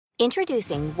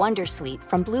Introducing Wondersuite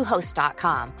from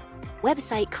Bluehost.com.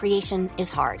 Website creation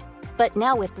is hard, but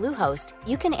now with Bluehost,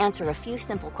 you can answer a few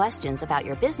simple questions about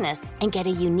your business and get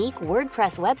a unique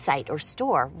WordPress website or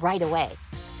store right away.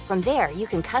 From there, you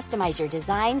can customize your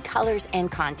design, colors,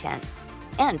 and content.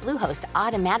 And Bluehost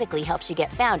automatically helps you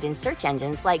get found in search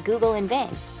engines like Google and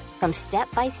Bing. From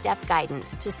step-by-step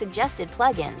guidance to suggested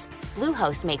plugins,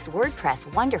 Bluehost makes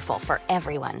WordPress wonderful for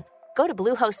everyone. Go to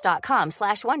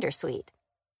bluehost.com/wondersuite.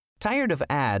 Tired of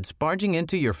ads barging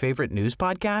into your favorite news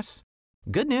podcasts?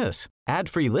 Good news.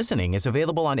 Ad-free listening is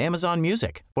available on Amazon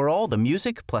Music for all the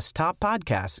music plus top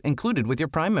podcasts included with your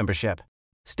Prime membership.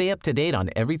 Stay up to date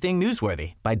on everything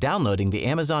newsworthy by downloading the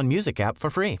Amazon Music app for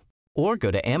free or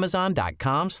go to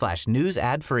amazon.com/news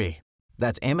ad free.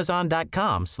 That's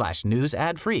amazon.com/news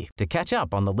ad free to catch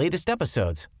up on the latest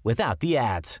episodes without the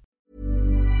ads.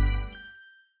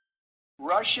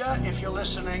 Russia, if you're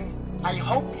listening, I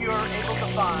hope you're able to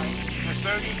find the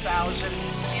 30,000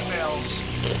 emails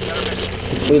that are missing.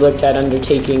 We looked at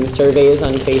undertaking surveys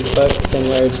on Facebook,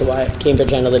 similar to what Cambridge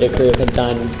Analytica Group had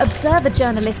done. Observer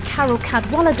journalist Carol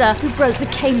Cadwallader, who broke the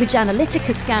Cambridge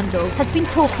Analytica scandal, has been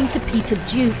talking to Peter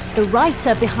Dukes, the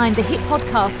writer behind the hit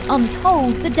podcast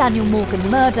Untold, the Daniel Morgan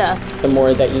murder. The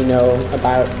more that you know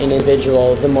about an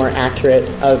individual, the more accurate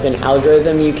of an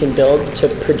algorithm you can build to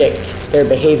predict their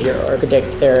behavior or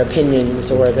predict their opinions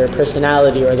or their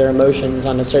personality or their emotions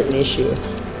on a certain issue.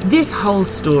 This whole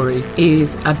story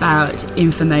is about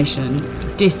information,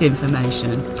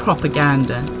 disinformation,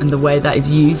 propaganda, and the way that is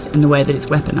used and the way that it's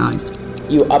weaponized.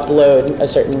 You upload a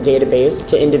certain database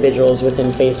to individuals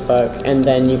within Facebook, and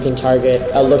then you can target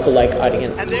a lookalike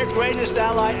audience. And their greatest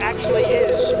ally actually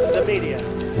is the media.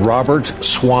 Robert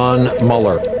Swan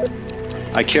Mueller.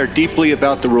 I care deeply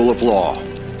about the rule of law.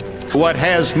 What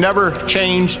has never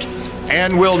changed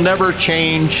and will never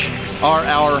change are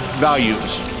our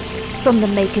values. From the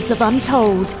makers of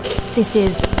Untold, this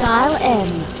is Dial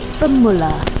M for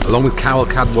Mueller. Along with Carol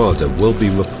Cadwallader, we'll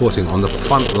be reporting on the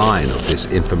front line of this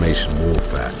information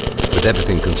warfare, with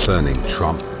everything concerning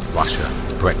Trump, Russia,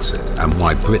 Brexit, and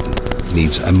why Britain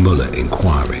needs a Mueller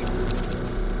inquiry.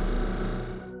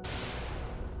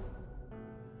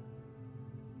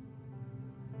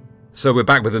 So we're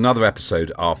back with another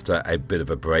episode after a bit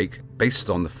of a break, based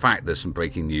on the fact there's some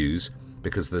breaking news,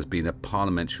 because there's been a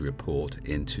parliamentary report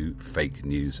into fake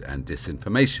news and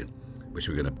disinformation, which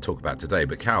we're going to talk about today.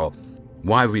 But Carol,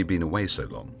 why have we been away so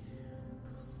long?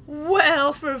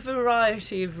 Well, for a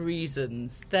variety of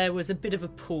reasons. There was a bit of a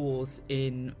pause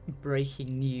in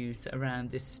breaking news around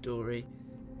this story.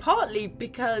 Partly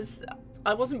because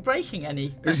I wasn't breaking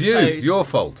any. It's your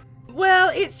fault. Well,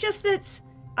 it's just that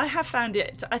I have found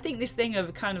it, I think this thing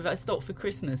of kind of I stopped for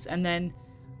Christmas and then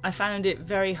I found it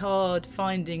very hard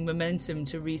finding momentum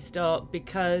to restart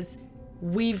because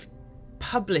we've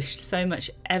published so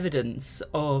much evidence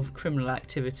of criminal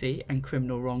activity and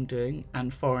criminal wrongdoing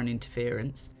and foreign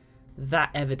interference.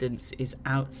 That evidence is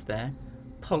out there.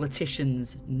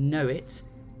 Politicians know it,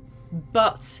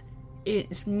 but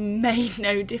it's made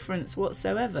no difference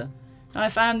whatsoever. And I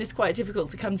found this quite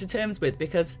difficult to come to terms with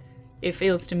because it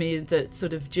feels to me that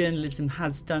sort of journalism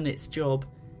has done its job.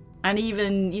 And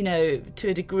even, you know, to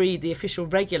a degree, the official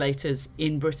regulators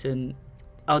in Britain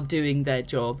are doing their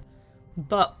job.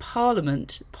 But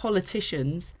Parliament,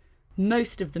 politicians,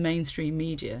 most of the mainstream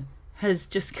media has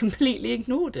just completely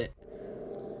ignored it.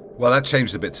 Well, that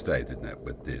changed a bit today, didn't it,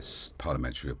 with this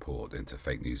parliamentary report into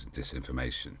fake news and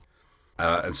disinformation.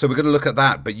 And so we're going to look at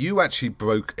that. But you actually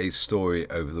broke a story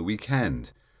over the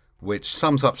weekend, which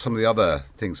sums up some of the other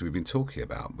things we've been talking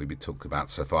about. We've been talking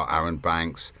about so far Aaron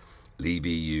Banks, Leave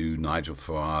EU, Nigel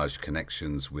Farage,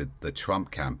 connections with the Trump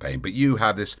campaign. But you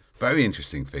have this very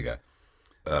interesting figure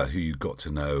who you got to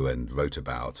know and wrote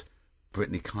about,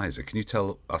 Brittany Kaiser. Can you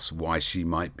tell us why she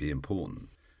might be important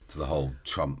to the whole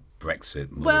Trump Brexit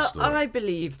story? I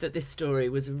believe that this story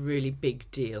was a really big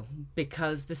deal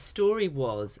because the story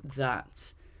was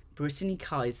that Brittany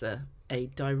Kaiser, a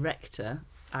director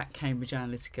at Cambridge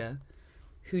Analytica,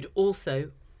 who'd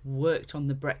also worked on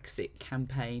the Brexit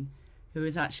campaign, who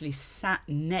was actually sat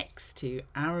next to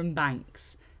Aaron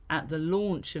Banks at the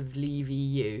launch of Leave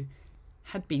EU,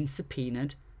 had been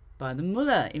subpoenaed by the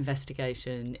Mueller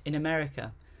investigation in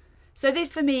America. So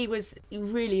this for me was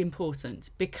really important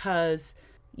because,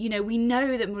 you know, we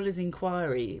know that Mueller's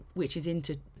inquiry, which is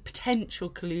into potential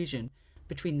collusion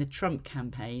between the Trump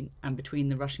campaign and between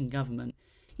the Russian government,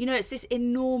 you know, it's this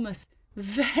enormous,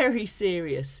 very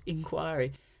serious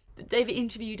inquiry. They've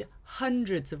interviewed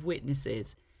hundreds of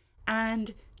witnesses.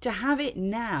 And to have it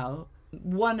now,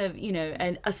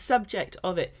 a subject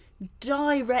of it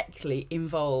directly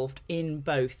involved in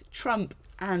both Trump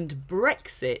and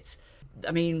Brexit.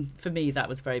 I mean, for me, that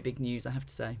was very big news, I have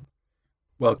to say.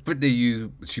 Well, Brittany,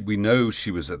 we know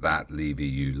she was at that Leave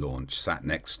EU launch, sat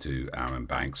next to Aaron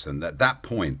Banks, and at that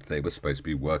point they were supposed to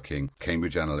be working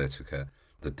Cambridge Analytica,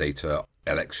 the data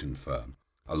election firm,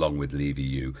 along with Leave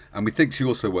EU, and we think she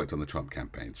also worked on the Trump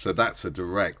campaign. So that's a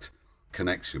direct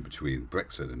connection between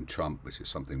Brexit and Trump, which is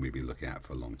something we've been looking at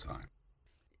for a long time.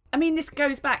 I mean, this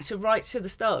goes back to right to the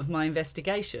start of my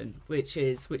investigation, which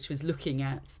was looking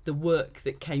at the work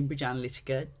that Cambridge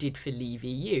Analytica did for Leave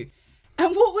EU.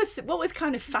 And what was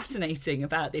kind of fascinating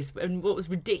about this, and what was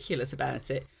ridiculous about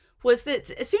it, was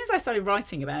that as soon as I started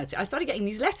writing about it, I started getting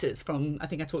these letters from, I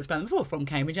think I talked about them before, from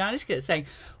Cambridge Analytica saying,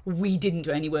 we didn't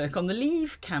do any work on the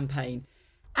Leave campaign.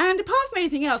 And apart from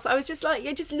anything else, I was just like,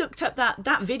 I just looked up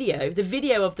that video, the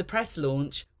video of the press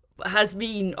launch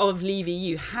of Leave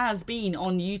EU has been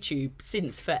on YouTube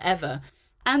since forever.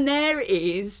 And there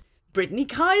is Brittany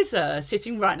Kaiser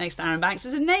sitting right next to Aaron Banks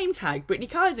as a name tag. Brittany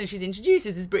Kaiser, and she's introduced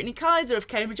as Brittany Kaiser of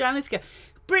Cambridge Analytica.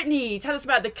 Brittany, tell us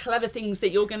about the clever things that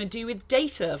you're going to do with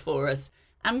data for us.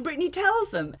 And Brittany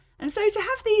tells them. And so to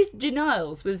have these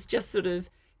denials was just sort of,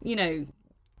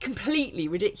 completely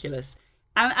ridiculous.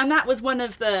 And that was one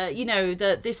of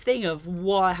the, this thing of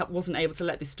why I wasn't able to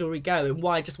let this story go and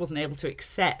why I just wasn't able to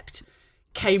accept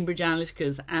Cambridge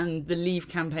Analytica's and the Leave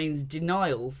campaign's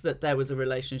denials that there was a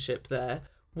relationship there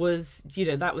was,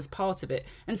 that was part of it.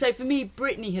 And so for me,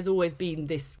 Brittany has always been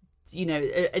this,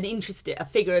 a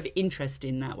figure of interest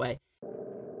in that way.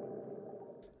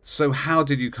 So how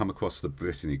did you come across the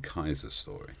Brittany Kaiser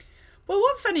story? Well,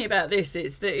 what's funny about this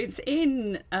is that it's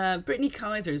in Brittany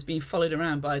Kaiser has been followed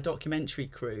around by a documentary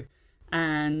crew,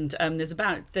 and there's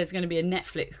going to be a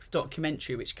Netflix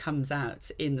documentary which comes out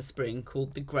in the spring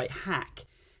called The Great Hack,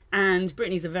 and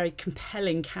Brittany's a very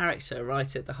compelling character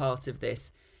right at the heart of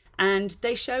this, and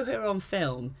they show her on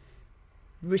film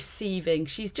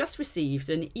she's just received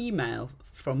an email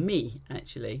from me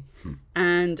actually,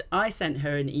 and I sent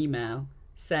her an email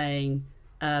saying,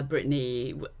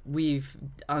 Brittany, we've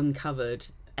uncovered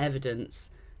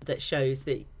evidence that shows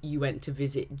that you went to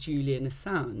visit Julian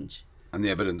Assange. And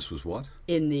the evidence was what?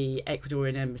 In the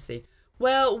Ecuadorian embassy.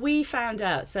 Well, we found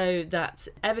out so that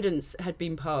evidence had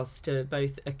been passed to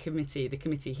both the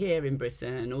committee here in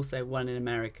Britain and also one in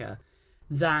America,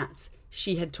 that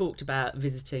she had talked about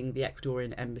visiting the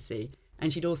Ecuadorian embassy,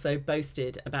 and she'd also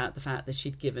boasted about the fact that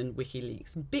she'd given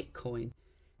WikiLeaks Bitcoin.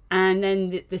 And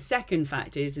then the second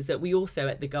fact is that we also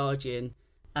at The Guardian,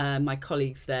 my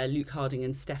colleagues there, Luke Harding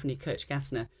and Stephanie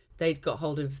Kirch-Gassner, they'd got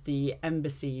hold of the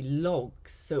embassy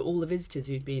logs, so all the visitors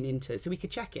who'd been into, so we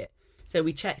could check it. So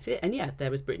we checked it, and yeah,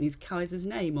 there was Brittany Kaiser's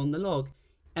name on the log.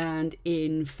 And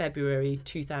in February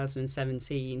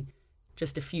 2017,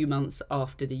 just a few months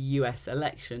after the US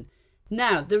election.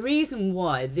 Now, the reason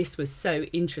why this was so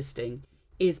interesting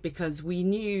is because we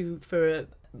knew for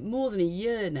more than a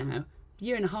year now,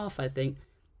 year and a half, I think,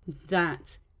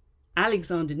 that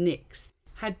Alexander Nix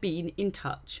had been in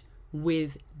touch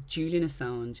with Julian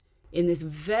Assange in this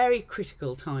very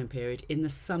critical time period in the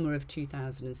summer of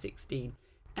 2016.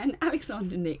 And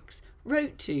Alexander Nix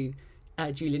wrote to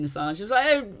Julian Assange. It was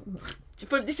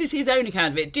like, this is his own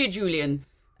account of it. Dear Julian,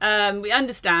 we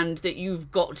understand that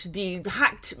you've got the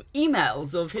hacked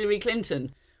emails of Hillary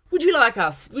Clinton. Would you like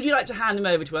to hand them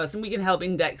over to us and we can help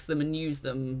index them and use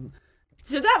them?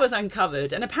 So that was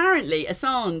uncovered, and apparently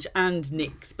Assange and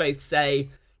Nix both say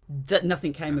that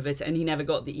nothing came of it and he never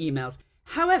got the emails.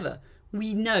 However,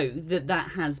 we know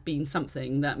that has been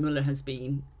something that Mueller has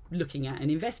been looking at and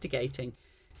investigating.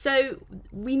 So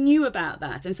we knew about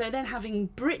that. And so then having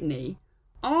Brittany,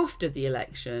 after the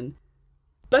election,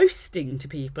 boasting to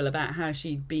people about how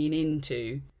she'd been in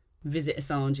to visit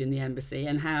Assange in the embassy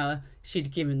and how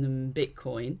she'd given them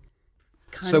Bitcoin.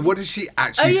 So what did she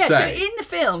actually say? So in the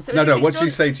film... So what did she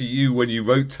say to you when you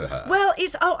wrote to her? Well,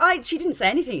 she didn't say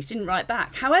anything. She didn't write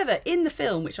back. However, in the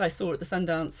film, which I saw at the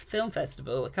Sundance Film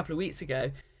Festival a couple of weeks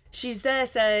ago, she's there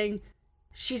talking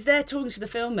to the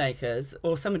filmmakers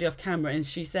or somebody off camera, and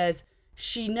she says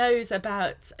she knows I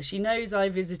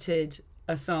visited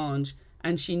Assange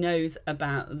and she knows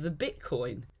about the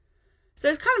Bitcoin. So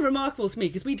it's kind of remarkable to me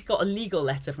because we'd got a legal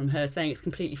letter from her saying it's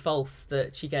completely false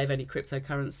that she gave any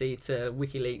cryptocurrency to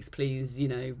WikiLeaks.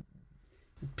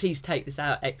 Please take this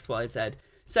out, X, Y, Z.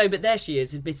 So, but there she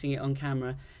is admitting it on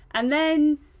camera. And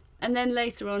then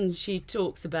later on she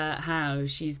talks about how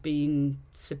she's been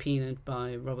subpoenaed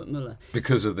by Robert Mueller.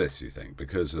 Because of this, you think?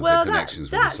 Because of the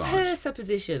connections with Assange? That's her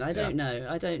supposition. I don't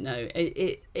know.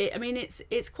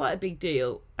 It's quite a big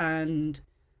deal, and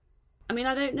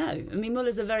I don't know.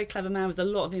 Mueller's a very clever man with a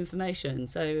lot of information,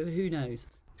 so who knows?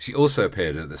 She also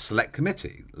appeared at the Select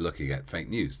Committee looking at fake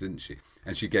news, didn't she?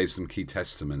 And she gave some key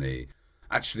testimony,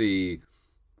 actually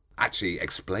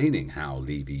explaining how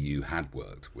Levy had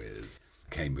worked with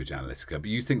Cambridge Analytica. But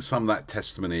you think some of that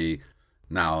testimony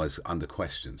now is under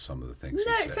question, some of the things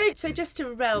she said? So just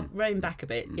to roam back a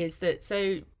bit, is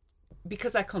that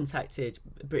because I contacted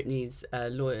Britney's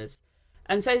lawyers,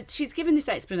 and so she's given this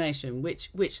explanation,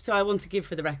 which so I want to give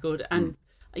for the record, and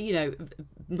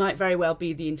might very well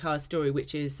be the entire story,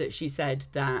 which is that she said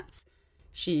that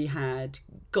she had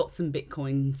got some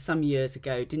Bitcoin some years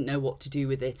ago, didn't know what to do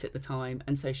with it at the time,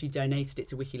 and so she donated it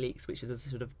to WikiLeaks, which is a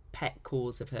sort of pet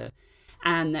cause of her,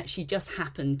 and that she just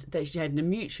happened that she had a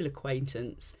mutual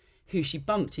acquaintance who she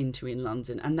bumped into in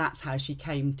London, and that's how she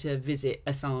came to visit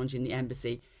Assange in the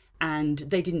embassy, and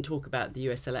they didn't talk about the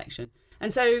US election.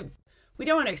 And so we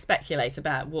don't want to speculate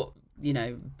about what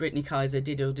Brittany Kaiser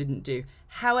did or didn't do.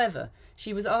 However,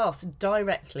 she was asked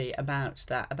directly about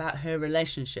that, about her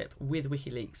relationship with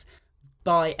WikiLeaks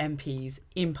by MPs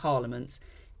in Parliament,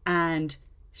 and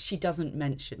she doesn't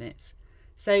mention it.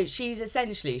 So she's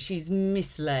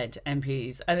misled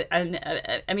MPs. And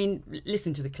I mean,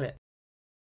 listen to the clip.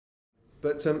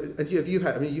 But have you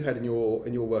had in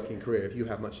your working career, have you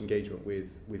had much engagement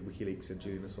with WikiLeaks and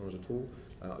Julian Assange at all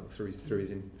through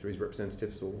his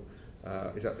representatives, or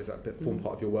is that form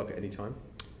part of your work at any time?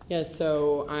 Yes,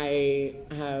 so I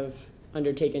have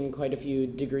undertaken quite a few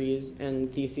degrees and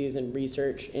theses and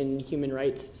research in human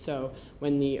rights. So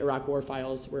when the Iraq War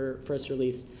files were first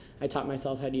released, I taught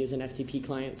myself how to use an FTP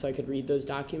client so I could read those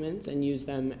documents and use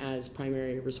them as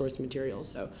primary resource material.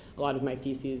 So a lot of my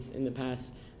theses in the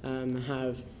past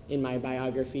have in my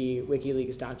biography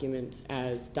WikiLeaks documents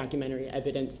as documentary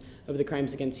evidence of the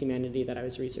crimes against humanity that I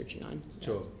was researching on.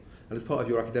 Sure. Yes. And as part of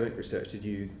your academic research, did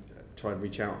you try and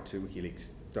reach out to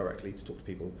WikiLeaks directly to talk to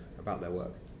people about their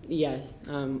work? Yes.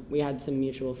 We had some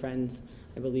mutual friends.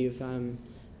 I believe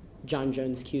John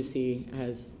Jones QC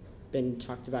has been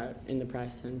talked about in the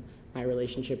press, and my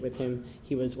relationship with him,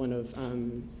 he was one of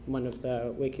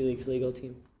the WikiLeaks legal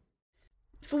team.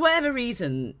 For whatever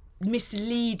reason,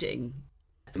 misleading.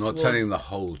 Not telling the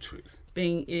whole truth.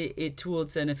 Being it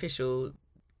towards an official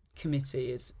committee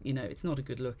is, it's not a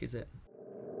good look, is it?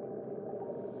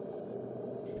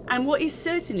 And what is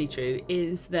certainly true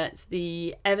is that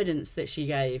the evidence that she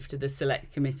gave to the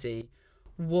Select Committee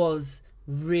was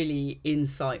really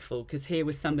insightful, because here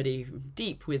was somebody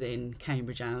deep within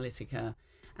Cambridge Analytica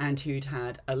and who'd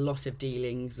had a lot of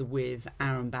dealings with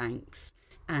Arron Banks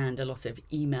and a lot of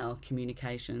email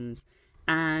communications,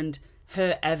 and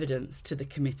her evidence to the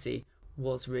committee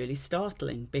was really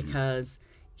startling because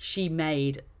she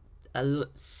made a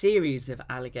series of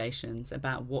allegations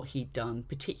about what he'd done,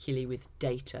 particularly with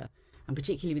data, and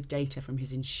particularly with data from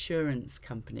his insurance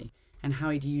company, and how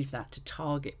he'd used that to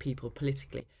target people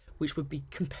politically, which would be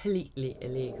completely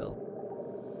illegal.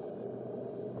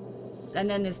 And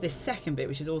then there's this second bit,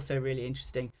 which is also really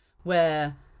interesting,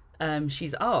 where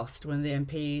she's asked, one of the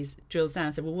MPs drills down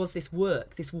and said, well, was this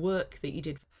work that you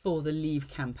did for the Leave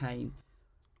campaign?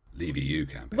 Leave.EU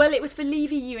campaign. Well, it was for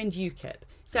Leave.EU and UKIP.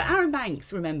 So Arron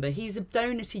Banks, remember, he's a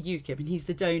donor to UKIP and he's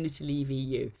the donor to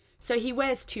Leave.EU. So he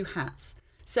wears two hats.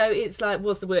 So it's like,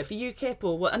 was the work for UKIP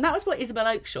or what? And that was what Isabel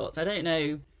Oakeshott, I don't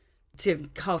know, to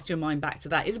cast your mind back to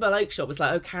that. Isabel Oakeshott was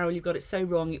like, oh, Carol, you've got it so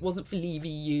wrong. It wasn't for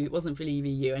Leave.EU. It wasn't for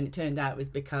Leave.EU. And it turned out it was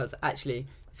because actually it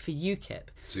was for UKIP.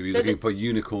 So you're looking for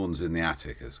unicorns in the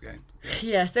attic again. Yes.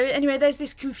 Yeah. So anyway, there's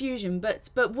this confusion. But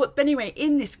anyway,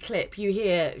 in this clip, you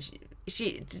hear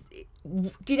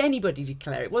did anybody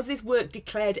declare it? Was this work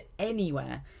declared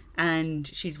anywhere? And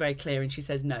she's very clear, and she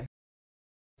says no.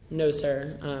 No,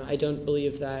 sir. I don't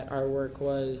believe that our work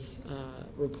was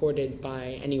reported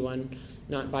by anyone,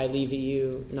 not by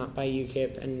Leave.EU, not by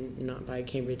UKIP, and not by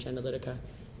Cambridge Analytica.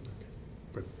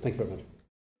 Okay. Thank you very much.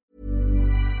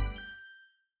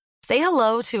 Say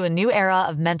hello to a new era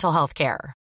of mental health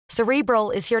care.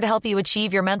 Cerebral is here to help you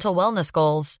achieve your mental wellness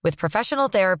goals with professional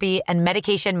therapy and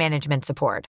medication management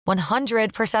support.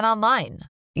 100% online.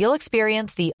 You'll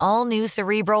experience the all-new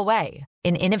Cerebral Way,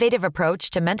 an innovative approach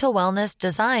to mental wellness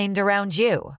designed around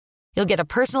you. You'll get a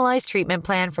personalized treatment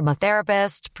plan from a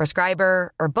therapist,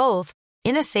 prescriber, or both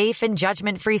in a safe and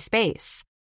judgment-free space.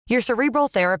 Your Cerebral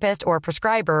therapist or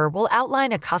prescriber will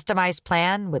outline a customized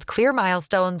plan with clear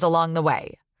milestones along the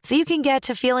way, so you can get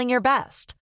to feeling your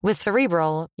best. With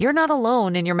Cerebral, you're not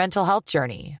alone in your mental health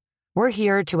journey. We're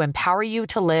here to empower you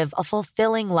to live a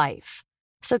fulfilling life.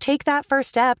 So take that first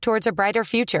step towards a brighter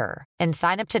future and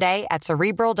sign up today at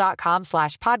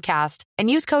Cerebral.com/podcast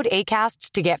and use code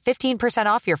ACAST to get 15%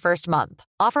 off your first month.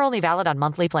 Offer only valid on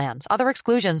monthly plans. Other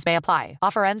exclusions may apply.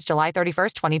 Offer ends July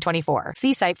 31st, 2024.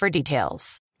 See site for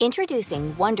details.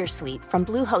 Introducing Wondersuite from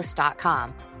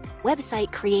Bluehost.com.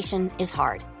 Website creation is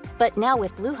hard, but now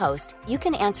with Bluehost, you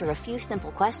can answer a few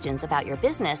simple questions about your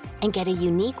business and get a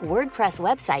unique WordPress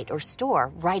website or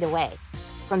store right away.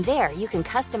 From there, you can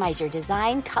customize your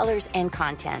design, colors, and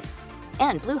content.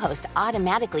 And Bluehost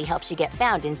automatically helps you get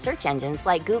found in search engines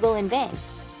like Google and Bing.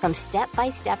 From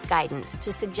step-by-step guidance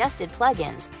to suggested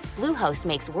plugins, Bluehost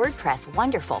makes WordPress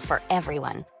wonderful for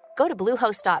everyone. Go to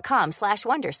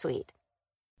bluehost.com/wondersuite.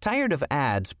 Tired of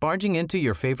ads barging into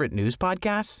your favorite news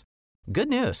podcasts? Good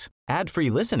news.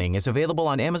 Ad-free listening is available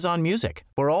on Amazon Music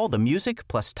for all the music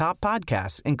plus top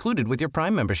podcasts included with your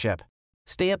Prime membership.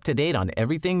 Stay up to date on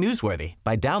everything newsworthy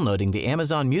by downloading the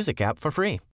Amazon Music app for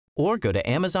free or go to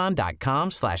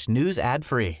amazon.com/news ad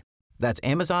free. That's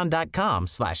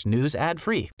amazon.com/news ad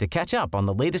free to catch up on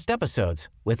the latest episodes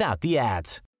without the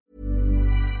ads.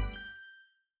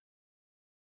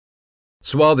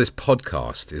 So while this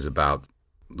podcast is about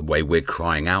the way we're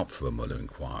crying out for a Mueller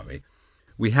inquiry,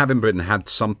 we have in Britain had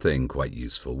something quite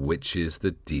useful, which is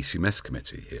the DCMS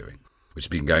committee hearing, which has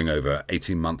been going over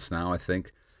 18 months now, I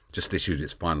think. Just issued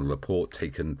its final report,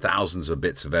 taken thousands of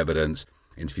bits of evidence,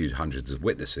 interviewed hundreds of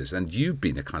witnesses, and you've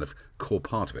been a kind of core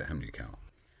part of it, haven't you, Carol?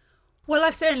 Well,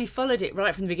 I've certainly followed it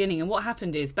right from the beginning. And what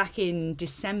happened is back in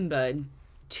December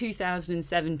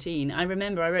 2017, I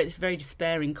remember I wrote this very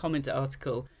despairing comment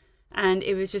article, and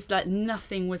it was just like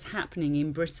nothing was happening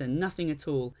in Britain, nothing at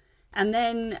all. And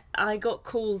then I got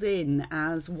called in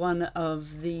as one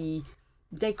of they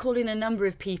called in a number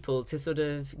of people to sort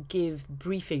of give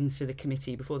briefings to the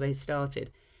committee before they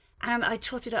started. And I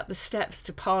trotted up the steps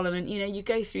to Parliament. You know, you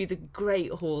go through the Great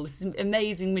Hall, this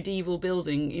amazing medieval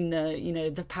building in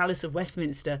the Palace of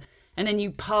Westminster, and then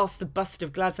you pass the bust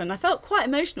of Gladstone. I felt quite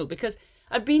emotional because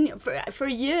I've been for a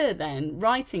year then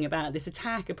writing about this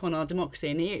attack upon our democracy,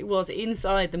 and it was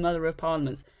inside the Mother of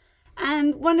Parliaments.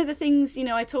 And one of the things,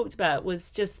 I talked about was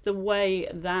just the way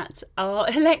that our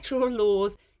electoral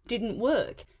laws didn't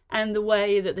work and the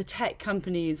way that the tech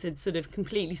companies had sort of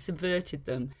completely subverted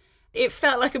them. It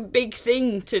felt like a big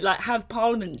thing to have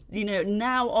Parliament,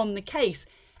 now on the case.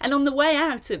 And on the way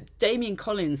out, Damien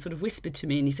Collins sort of whispered to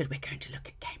me and he said, "We're going to look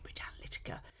at Cambridge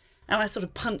Analytica." And I sort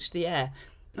of punched the air.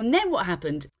 And then what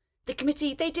happened? The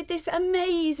committee, they did this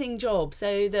amazing job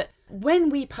so that when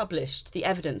we published the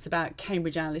evidence about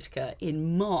Cambridge Analytica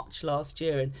in March last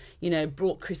year and,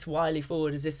 brought Chris Wiley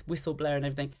forward as this whistleblower and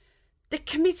everything, the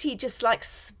committee just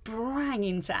sprang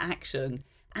into action.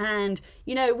 And,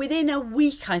 within a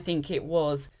week, I think it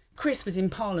was, Chris was in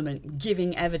Parliament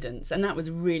giving evidence, and that was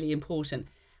really important.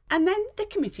 And then the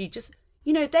committee just,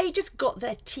 they just got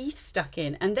their teeth stuck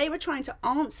in, and they were trying to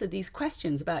answer these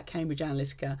questions about Cambridge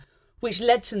Analytica, which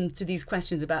led them to these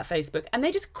questions about Facebook, and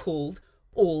they just called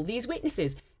all these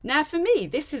witnesses. Now, for me,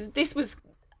 this was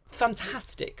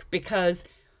fantastic because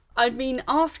I'd been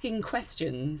asking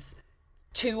questions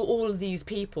to all of these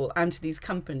people and to these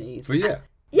companies. Well, yeah.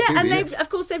 Yeah, and they've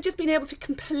just been able to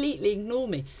completely ignore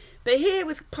me. But here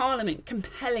was Parliament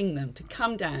compelling them to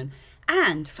come down.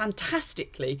 And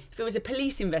fantastically, if it was a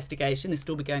police investigation, this would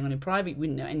all be going on in private, we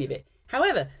wouldn't know any of it.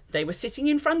 However, they were sitting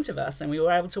in front of us and we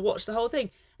were able to watch the whole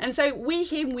thing. And so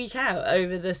week in, week out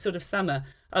over the sort of summer,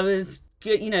 I was,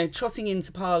 trotting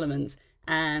into Parliament,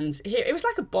 and here it was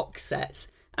like a box set.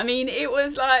 I mean, it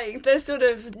was like the sort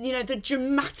of, the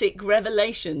dramatic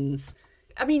revelations.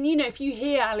 I mean, if you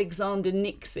hear Alexander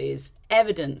Nix's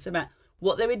evidence about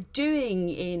what they were doing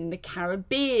in the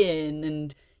Caribbean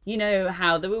and,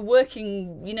 how they were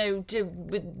working,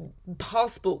 with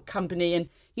passport company and,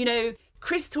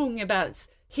 Chris talking about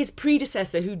his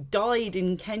predecessor who died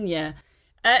in Kenya.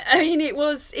 I mean, it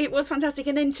was fantastic.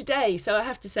 And then today, so I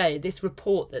have to say, this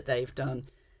report that they've done,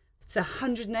 it's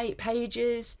 108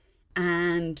 pages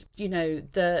and,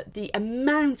 the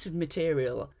amount of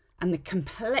material and the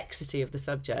complexity of the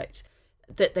subject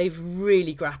that they've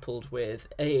really grappled with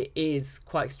is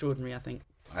quite extraordinary, I think.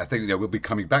 I think we'll be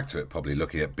coming back to it, probably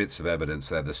looking at bits of evidence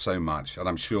there. There's so much, and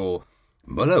I'm sure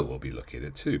Mueller will be looking at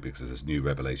it too because there's new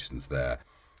revelations there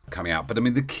coming out. But I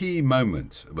mean, the key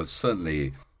moment was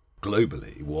certainly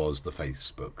globally was the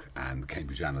Facebook and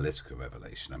Cambridge Analytica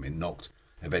revelation. I mean, knocked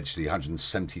eventually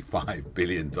 $175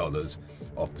 billion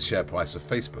off the share price of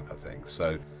Facebook, I think.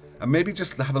 So. And maybe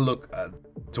just have a look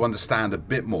to understand a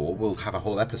bit more. We'll have a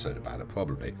whole episode about it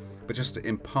probably. But just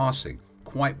in passing,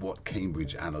 quite what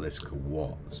Cambridge Analytica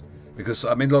was. Because,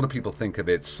 I mean, a lot of people think of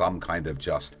it some kind of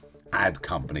just ad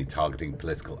company targeting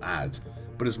political ads.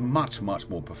 But it's much, much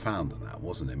more profound than that,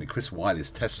 wasn't it? I mean, Chris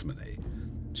Wiley's testimony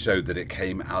showed that it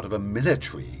came out of a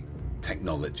military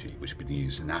technology which had been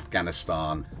used in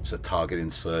Afghanistan to target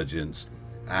insurgents.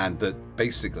 And that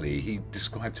basically he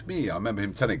described to me, I remember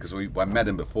him telling, because I met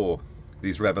him before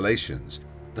these revelations,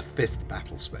 the fifth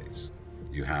battle space.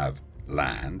 You have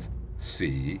land,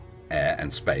 sea, air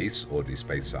and space, ordinary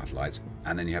space satellites,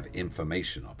 and then you have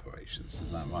information operations.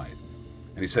 Isn't that right?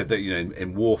 And he said that,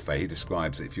 in warfare, he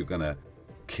describes that if you're going to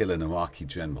kill an Iraqi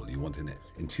general,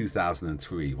 in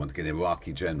 2003, you want to get an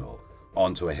Iraqi general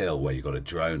onto a hill where you've got a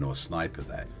drone or a sniper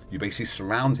there. You basically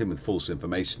surround him with false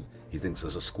information. He thinks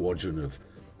there's a squadron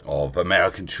of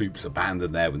American troops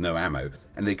abandoned there with no ammo,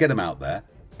 and they get him out there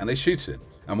and they shoot him.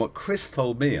 And what Chris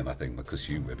told me, and I think because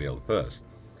you revealed first,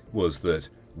 was that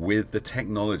with the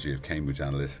technology of Cambridge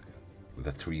Analytica, with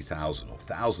the 3,000 or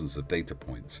thousands of data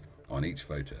points on each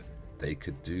voter, they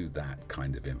could do that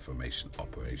kind of information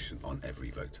operation on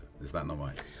every voter. Is that not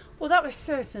right? Well, that was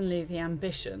certainly the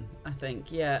ambition, I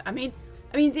think. Yeah, I mean,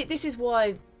 this is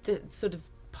why the sort of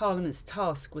Parliament's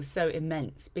task was so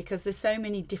immense, because there's so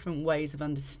many different ways of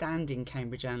understanding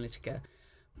Cambridge Analytica.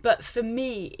 But for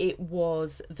me, it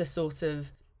was the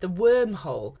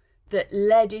wormhole that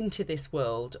led into this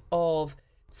world of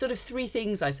sort of three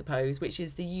things, I suppose, which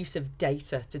is the use of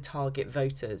data to target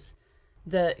voters,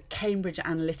 the Cambridge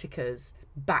Analytica's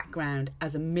background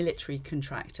as a military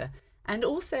contractor, and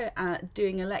also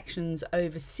doing elections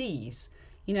overseas.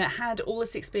 It had all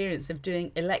this experience of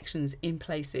doing elections in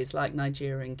places like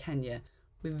Nigeria and Kenya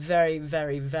with very,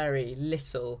 very, very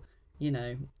little,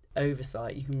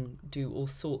 oversight. You can do all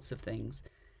sorts of things.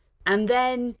 And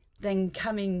then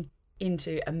coming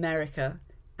into America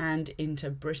and into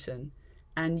Britain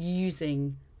and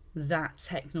using that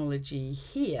technology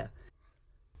here.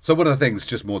 So one of the things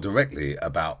just more directly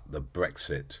about the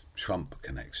Brexit-Trump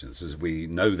connections is we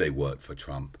know they worked for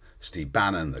Trump. Steve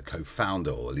Bannon, the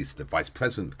co-founder, or at least the vice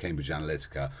president of Cambridge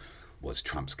Analytica, was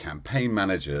Trump's campaign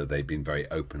manager. They've been very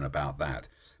open about that.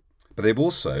 But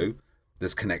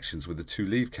there's connections with the two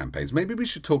Leave campaigns. Maybe we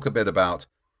should talk a bit about,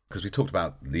 because we talked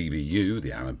about Leave EU,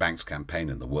 the Aaron Banks campaign,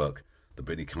 and the work that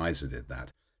Brittany Kaiser did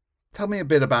that. Tell me a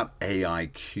bit about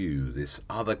AIQ, this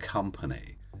other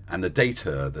company, and the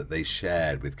data that they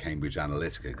shared with Cambridge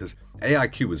Analytica, because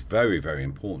AIQ was very, very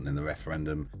important in the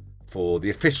referendum for the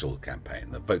official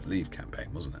campaign, the Vote Leave campaign,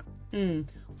 wasn't it?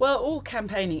 Well, all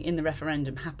campaigning in the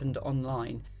referendum happened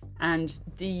online, and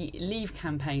the Leave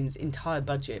campaign's entire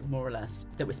budget, more or less,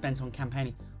 that was spent on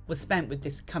campaigning was spent with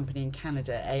this company in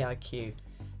Canada, AIQ.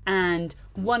 And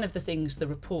one of the things the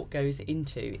report goes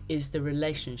into is the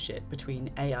relationship between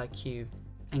AIQ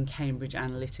and Cambridge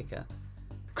Analytica.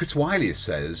 Chris Wiley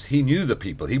says he knew the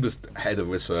people. He was head of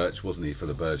research, wasn't he, for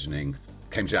the burgeoning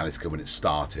Cambridge Analytica when it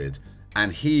started.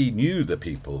 And he knew the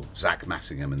people, Zach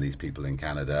Massingham and these people in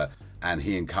Canada, and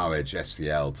he encouraged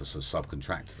SCL to sort of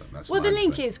subcontract to them. Well, the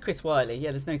link is Chris Wiley.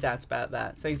 Yeah, there's no doubt about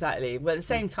that. So exactly. Well, at the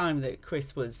same time that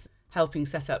Chris was helping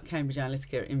set up Cambridge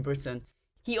Analytica in Britain,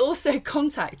 he also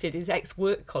contacted his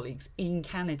ex-work colleagues in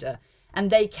Canada, and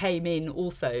they came in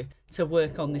also to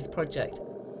work on this project.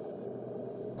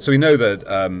 So we know that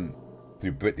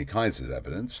through Brittany Kaiser's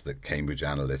evidence that Cambridge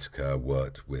Analytica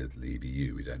worked with Leave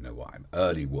EU. We don't know why.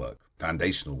 Early work,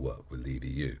 foundational work with Leave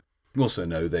EU. We also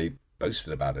know they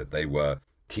boasted about it. They were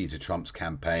key to Trump's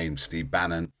campaign. Steve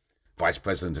Bannon, vice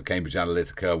president of Cambridge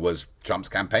Analytica, was Trump's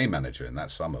campaign manager in that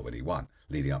summer when he won,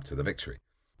 leading up to the victory.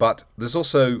 But there's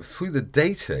also, through the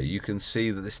data, you can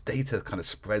see that this data kind of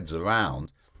spreads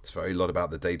around. There's very lot about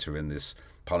the data in this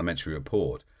parliamentary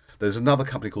report. There's another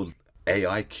company called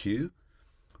AIQ,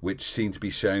 which seemed to be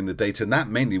sharing the data, and that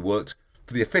mainly worked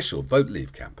for the official Vote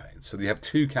Leave campaign. So you have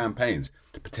two campaigns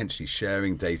potentially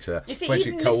sharing data. You see,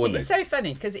 even listening, it's so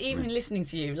funny because even listening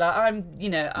to you, like I've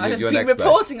been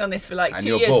reporting on this for like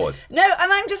 2 years. Bored. No,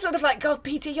 and I'm just sort of like, God,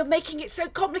 Peter, you're making it so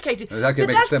complicated. But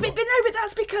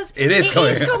that's because it is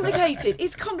complicated.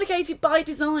 It's complicated by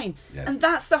design, yes. And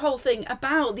that's the whole thing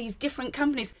about these different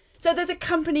companies. So there's a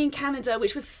company in Canada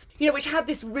which was, which had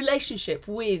this relationship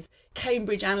with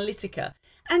Cambridge Analytica.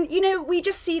 And, we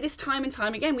just see this time and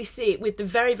time again. We see it with the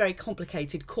very, very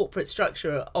complicated corporate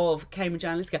structure of Cambridge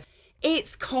Analytica.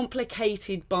 It's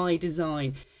complicated by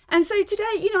design. And so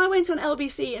today, I went on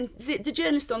LBC and the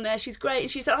journalist on there, she's great.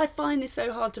 And she said, I find this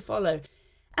so hard to follow.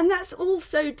 And that's all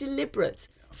so deliberate.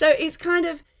 So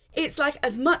it's like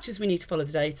as much as we need to follow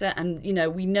the data and,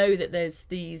 we know that there's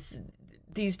these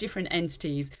different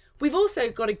entities. We've also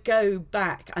got to go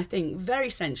back, I think, very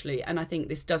centrally, and I think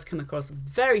this does come across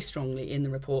very strongly in the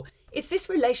report. It's this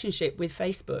relationship with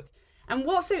Facebook. And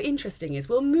what's so interesting is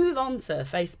we'll move on to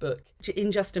Facebook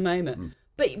in just a moment.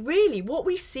 But really, what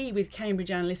we see with Cambridge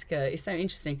Analytica is so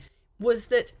interesting was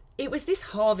that it was this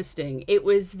harvesting. It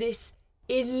was this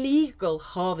illegal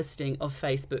harvesting of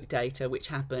Facebook data which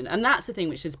happened. And that's the thing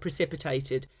which has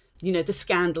precipitated the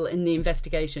scandal in the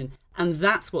investigation. And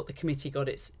that's what the committee got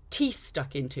its teeth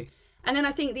stuck into. And then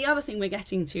I think the other thing we're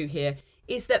getting to here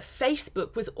is that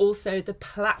Facebook was also the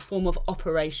platform of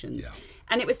operations. Yeah.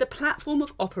 And it was the platform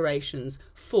of operations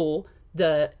for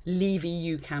the Leave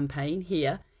EU campaign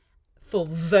here, for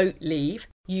Vote Leave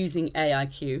using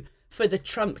AIQ, for the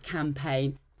Trump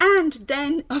campaign, and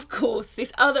then, of course,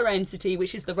 this other entity,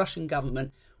 which is the Russian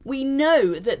government. We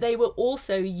know that they were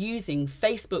also using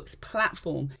Facebook's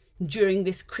platform during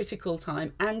this critical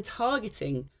time and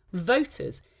targeting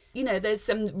voters. There's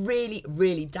some really,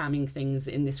 really damning things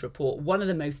in this report. One of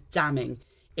the most damning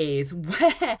is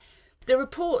where the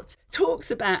report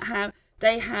talks about how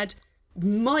they had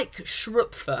Mike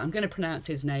Schrupfer, I'm going to pronounce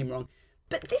his name wrong,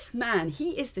 but this man,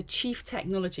 he is the chief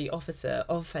technology officer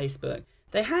of Facebook.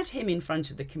 They had him in front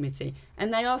of the committee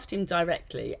and they asked him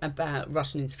directly about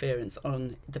Russian interference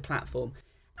on the platform,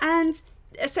 and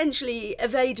essentially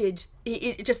evaded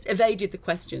the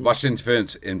question. Russian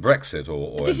interference in Brexit,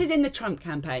 or this is in the Trump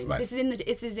campaign. Right. This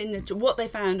is in the what they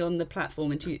found on the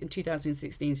platform in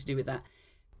 2016 to do with that.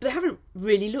 But they haven't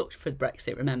really looked for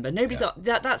Brexit. Remember, nobody's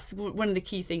that's one of the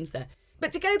key things there.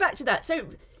 But to go back to that, so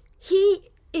he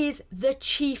is the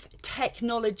chief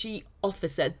technology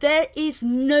officer. There is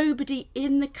nobody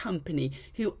in the company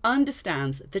who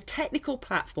understands the technical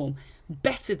platform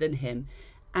better than him.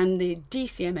 And the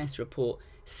DCMS report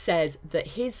says that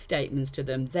his statements to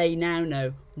them, they now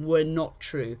know, were not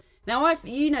true. Now,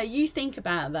 you think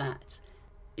about that.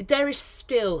 There is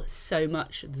still so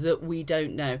much that we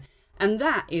don't know. And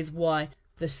that is why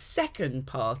the second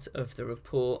part of the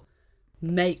report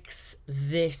makes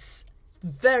this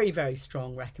very, very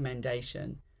strong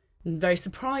recommendation, very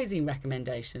surprising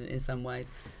recommendation in some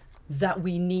ways, that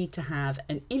we need to have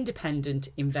an independent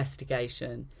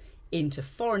investigation into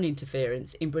foreign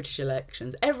interference in British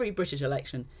elections, every British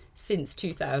election since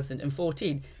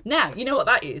 2014. Now, you know what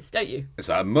that is, don't you? It's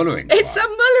a Mueller inquiry. It's a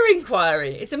Mueller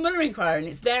inquiry. It's a Mueller inquiry, and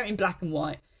it's there in black and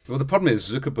white. Well, the problem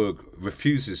is Zuckerberg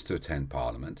refuses to attend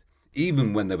Parliament,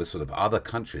 even when there were sort of other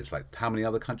countries. Like, how many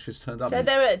other countries turned up? So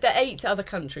there are 8 other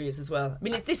countries as well. I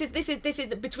mean, this is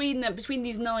between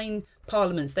these 9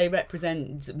 parliaments, they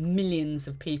represent millions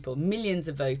of people, millions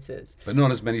of voters, but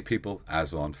not as many people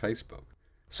as on Facebook.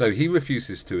 So he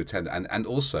refuses to attend, and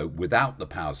also without the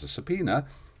powers of subpoena,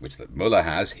 which that Mueller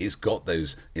has. He's got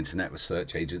those Internet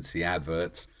Research Agency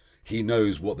adverts. He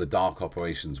knows what the dark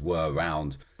operations were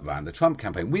around the Trump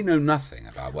campaign. We know nothing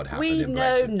about what happened in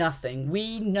Brexit.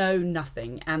 We know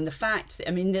nothing. And the fact,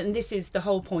 I mean, and this is the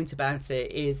whole point about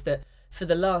it, is that for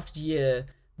the last year,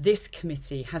 this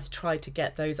committee has tried to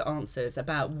get those answers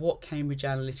about what Cambridge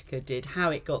Analytica did,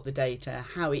 how it got the data,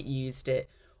 how it used it,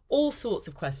 all sorts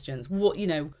of questions. What,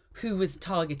 who was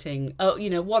targeting,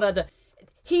 what other...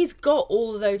 He's got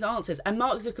all of those answers. And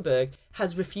Mark Zuckerberg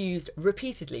has refused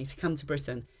repeatedly to come to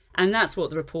Britain. And that's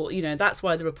what the report, that's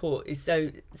why the report is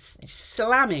so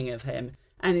slamming of him.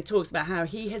 And it talks about how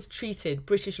he has treated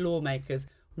British lawmakers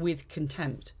with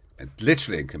contempt.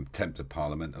 Literally in contempt of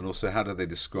Parliament. And also, how do they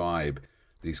describe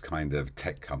these kind of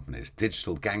tech companies?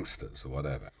 Digital gangsters or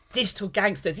whatever. Digital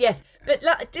gangsters, yes. But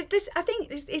this, I think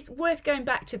it's worth going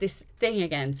back to this thing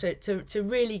again to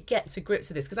really get to grips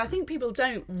with this. Because I think people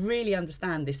don't really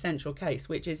understand this central case,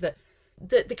 which is that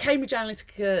the Cambridge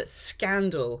Analytica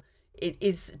scandal... It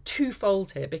is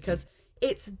twofold here, because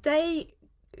they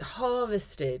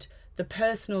harvested the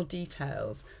personal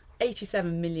details,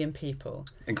 87 million people.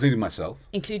 Including myself.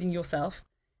 Including yourself.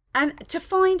 And to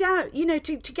find out,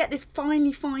 to get this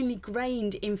finely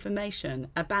grained information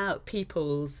about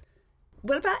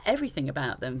about everything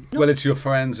about them. Well, it's your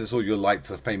friends, it's all your likes,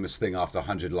 the famous thing after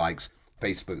 100 likes.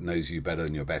 Facebook knows you better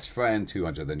than your best friend,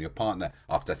 200 than your partner.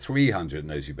 After 300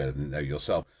 knows you better than you know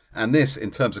yourself. And this,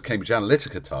 in terms of Cambridge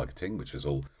Analytica targeting, which is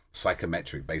all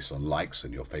psychometric based on likes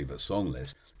and your favourite song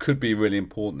list, could be really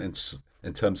important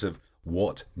in terms of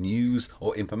what news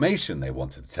or information they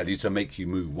wanted to tell you to make you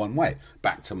move one way.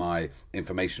 Back to my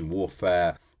information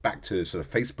warfare, back to sort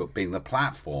of Facebook being the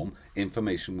platform,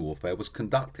 information warfare was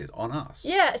conducted on us.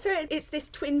 Yeah, so it's this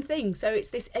twin thing. So it's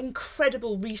this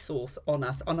incredible resource on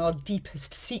us, on our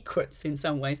deepest secrets in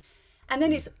some ways. And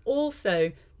then it's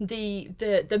also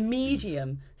the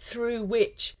medium through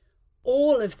which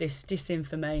all of this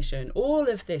disinformation, all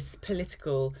of this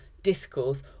political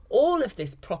discourse, all of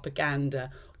this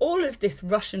propaganda, all of this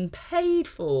Russian paid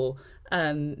for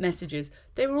messages,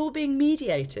 they were all being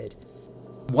mediated.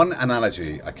 One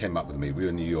analogy I came up with we were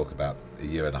in New York about a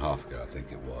year and a half ago, I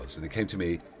think it was, and it came to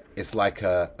me, it's like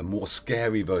a more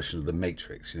scary version of The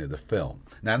Matrix, the film.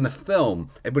 Now in the film,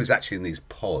 everybody's actually in these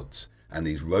pods, and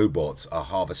these robots are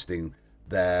harvesting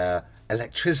their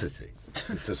electricity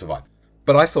to survive.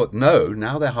 But I thought, no,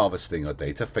 now they're harvesting our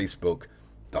data. Facebook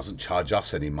doesn't charge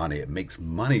us any money. It makes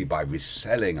money by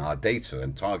reselling our data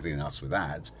and targeting us with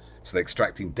ads. So they're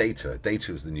extracting data.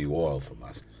 Data is the new oil from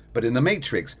us. But in the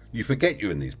Matrix, you forget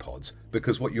you're in these pods,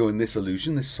 because what you're in this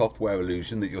illusion, this software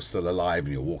illusion that you're still alive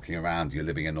and you're walking around, you're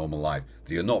living a normal life,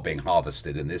 that you're not being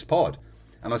harvested in this pod.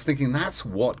 And I was thinking that's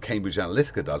what Cambridge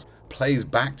Analytica does, plays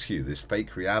back to you this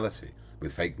fake reality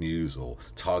with fake news or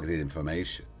targeted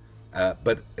information.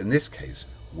 But in this case,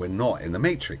 we're not in the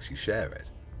Matrix, you share it.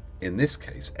 In this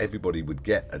case, everybody would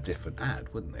get a different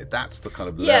ad, wouldn't they? That's the kind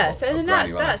of level. Yeah, so then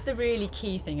that's the really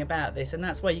key thing about this, and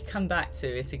that's why you come back to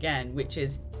it again, which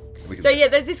is...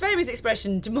 there's this famous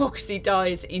expression, democracy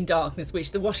dies in darkness,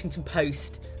 which the Washington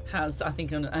Post has, I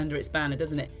think, under its banner,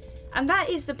 doesn't it? And that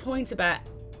is the point about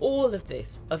all of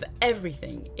this, of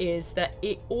everything, is that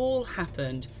it all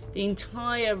happened, the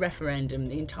entire referendum,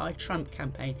 the entire Trump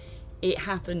campaign, it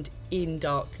happened in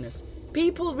darkness.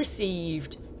 People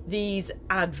received these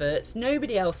adverts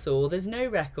nobody else saw, there's no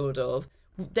record of.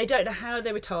 They don't know how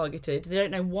they were targeted, they don't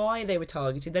know why they were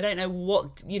targeted, they don't know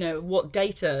what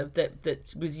data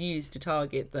that was used to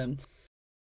target them.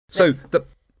 So the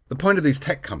point of these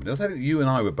tech companies, I think you and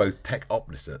I were both tech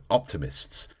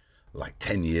optimists like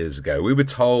 10 years ago. We were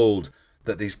told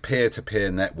that these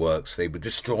peer-to-peer networks, they would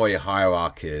destroy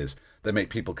hierarchies, they make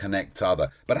people connect to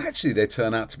other, but actually they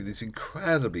turn out to be these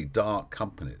incredibly dark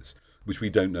companies which we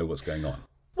don't know what's going on.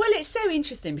 Well, it's so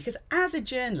interesting because as a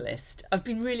journalist, I've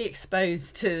been really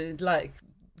exposed to like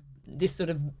this sort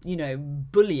of,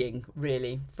 bullying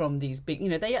really from these big,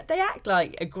 they act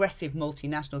like aggressive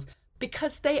multinationals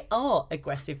because they are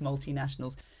aggressive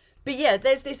multinationals. But yeah,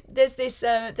 there's this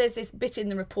bit in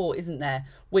the report, isn't there,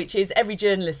 which is every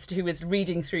journalist who was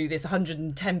reading through this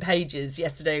 110 pages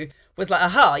yesterday was like,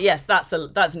 aha, yes, that's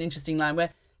an interesting line, where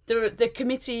the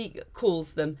committee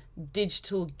calls them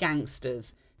digital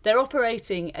gangsters. They're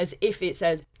operating as if it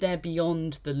says they're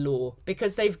beyond the law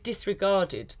because they've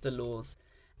disregarded the laws.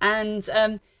 And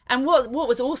what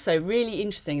was also really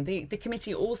interesting, the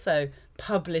committee also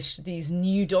published these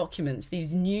new documents,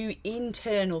 these new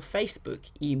internal Facebook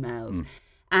emails.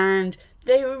 And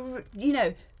they were,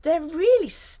 they're really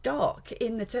stark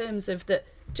in the terms of that,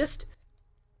 just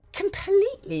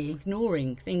completely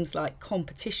ignoring things like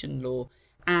competition law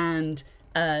and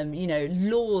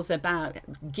laws about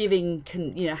giving,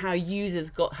 how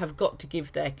users have got to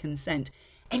give their consent.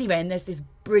 Anyway, and there's this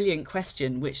brilliant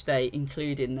question which they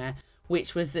include in there,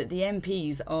 which was that the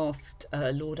MPs asked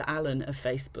Lord Allen of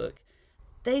Facebook.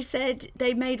 They said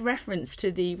they made reference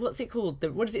to the, what's it called?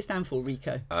 What does it stand for,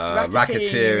 Rico?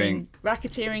 Racketeering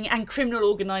and criminal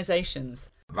organisations.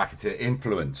 Racketeer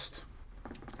influenced.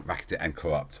 Racketeer and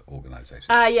corrupt organisations.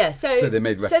 So they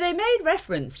made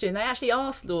reference to, and they actually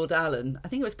asked Lord Allen, I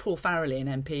think it was Paul Farrelly,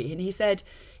 an MP, and he said,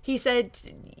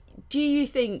 do you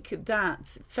think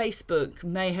that Facebook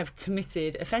may have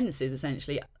committed offences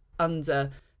essentially under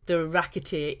the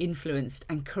Racketeer Influenced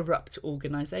and Corrupt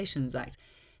Organisations Act?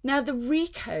 Now, the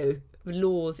RICO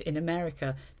laws in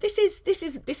America, this is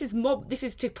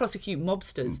to prosecute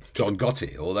mobsters. John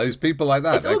Gotti, all those people like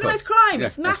that. It's organised crime,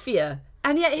 it's mafia.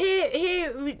 And yet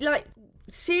here, like,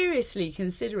 seriously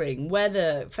considering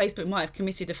whether Facebook might have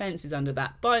committed offences under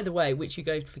that, by the way, which you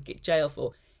go to jail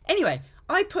for. Anyway,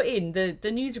 I put in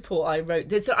the news report I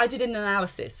wrote. I did an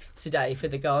analysis today for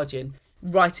The Guardian,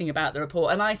 writing about the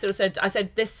report. And I said,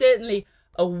 there's certainly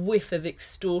a whiff of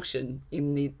extortion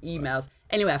in the emails.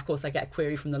 Anyway, of course, I get a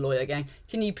query from the lawyer going,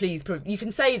 can you please, you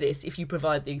can say this if you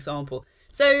provide the example.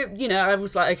 So, I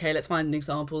was like, okay, let's find an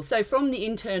example. So from the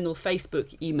internal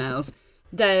Facebook emails,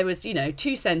 there was,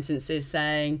 2 sentences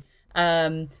saying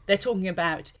they're talking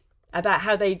about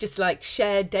how they just like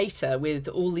share data with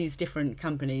all these different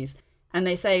companies. And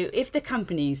they say if the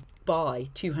companies buy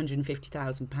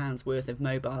 £250,000 worth of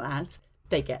mobile ads,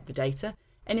 they get the data.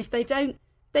 And if they don't,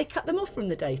 they cut them off from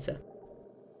the data.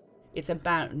 It's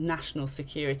about national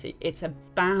security. It's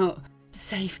about the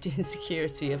safety and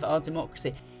security of our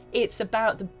democracy. It's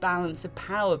about the balance of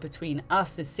power between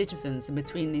us as citizens and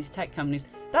between these tech companies.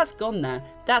 That's gone now.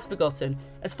 That's forgotten.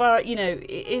 As far as,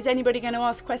 is anybody going to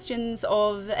ask questions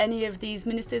of any of these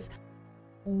ministers?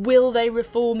 Will they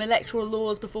reform electoral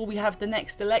laws before we have the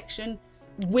next election?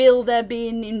 Will there be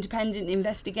an independent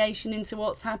investigation into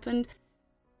what's happened?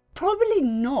 Probably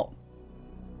not.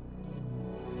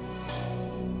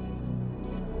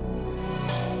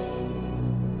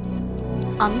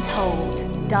 Untold.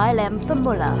 Dilemma for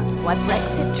Mueller, why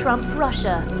Brexit Trump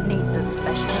Russia needs a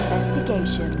special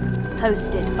investigation.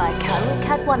 Hosted by Carol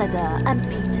Cadwallader and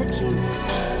Peter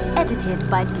Dukes. Edited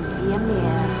by D.V.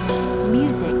 Amir.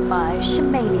 Music by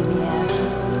Shemali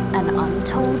Mir. an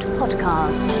Untold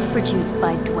podcast produced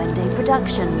by Duende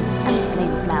Productions and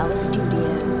Flameflower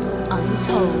Studios.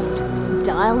 Untold.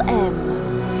 Dial M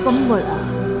for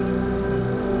Muller.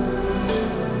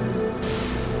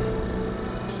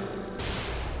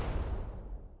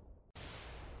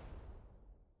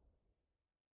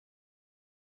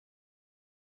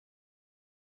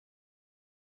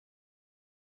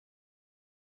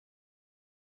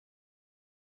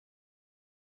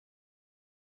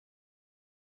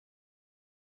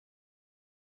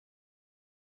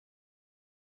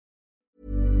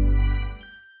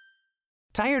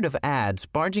 Tired of ads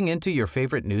barging into your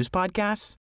favorite news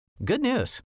podcasts? Good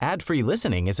news. Ad-free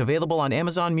listening is available on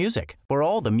Amazon Music for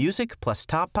all the music plus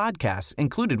top podcasts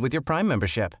included with your Prime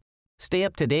membership. Stay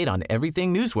up to date on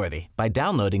everything newsworthy by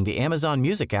downloading the Amazon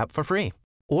Music app for free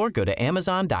or go to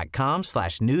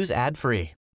amazon.com/news ad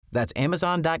free. That's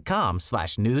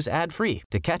amazon.com/news ad free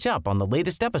to catch up on the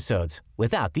latest episodes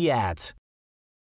without the ads.